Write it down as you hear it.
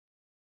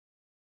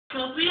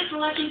Appropriate for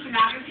watching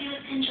pornography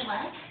in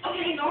Gillette?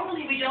 Okay,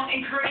 normally we don't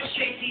encourage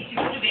JC to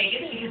go to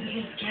Vegas because of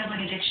his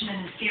gambling addiction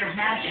and his fear of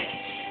magic.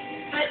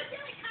 But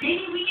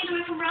maybe weekend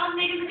away from Rob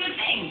made him a good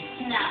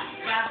thing. No,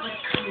 Rob was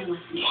coming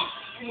with me.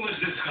 Who is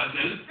this,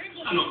 Hazel?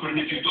 I don't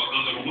permit you to talk to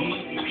another woman.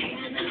 Okay,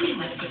 put him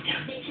with put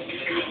down. This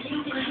guy's so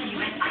good for you,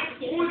 and I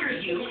order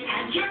you,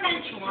 as your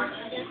mentor,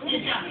 to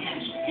dump him.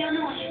 You don't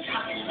know what you're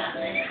talking about,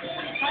 Liz.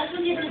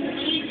 Husband is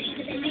amazing.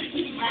 It makes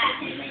me laugh.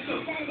 So,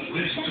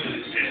 where's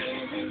Phyllis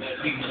says?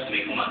 We must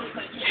make money.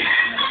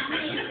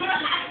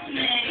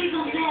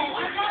 People know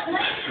I'm not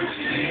like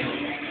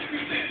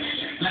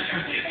Let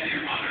her get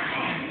there on her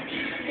own.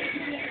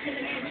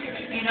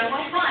 You know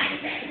what? Fine.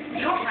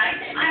 You're right.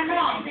 I'm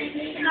wrong.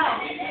 No,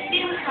 be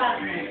with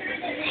Rosalind.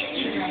 Thank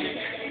you, Liz.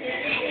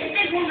 The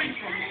big woman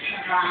said this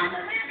was wrong.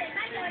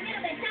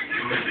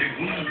 You're a big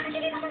woman.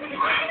 You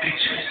have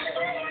pictures.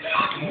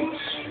 Hot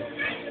moves.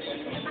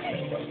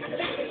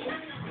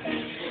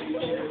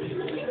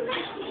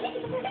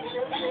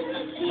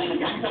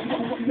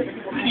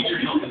 I need your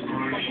help with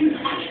Brody.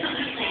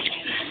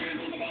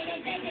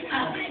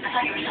 Oh, I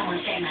thought you were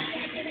someone famous.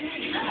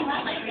 You sound a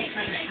lot like Reese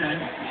Witherspoon.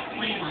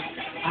 What do you want?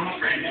 I'm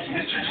afraid if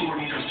Mr.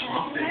 Jordan goes to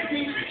Rock Vegas with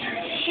you,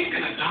 she's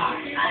gonna die.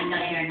 I'm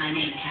not hearing my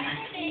name, Kenneth.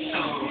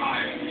 So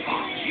I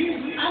thought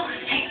you. Oh,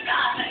 thank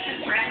God. That's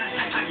just forever.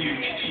 You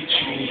could teach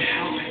me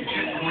how to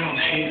get around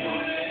Halo.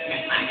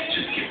 If I could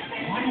just get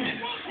 1 minute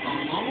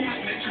alone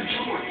with Mr.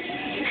 Jordan.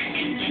 You can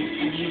convince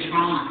him he's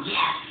wrong,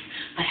 yes.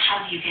 But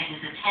how do you get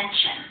his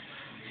attention?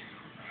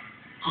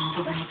 All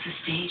the world's a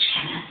stage,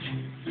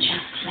 Kenneth.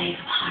 Just play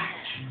the part.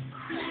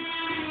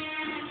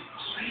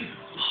 Play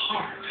the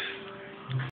part.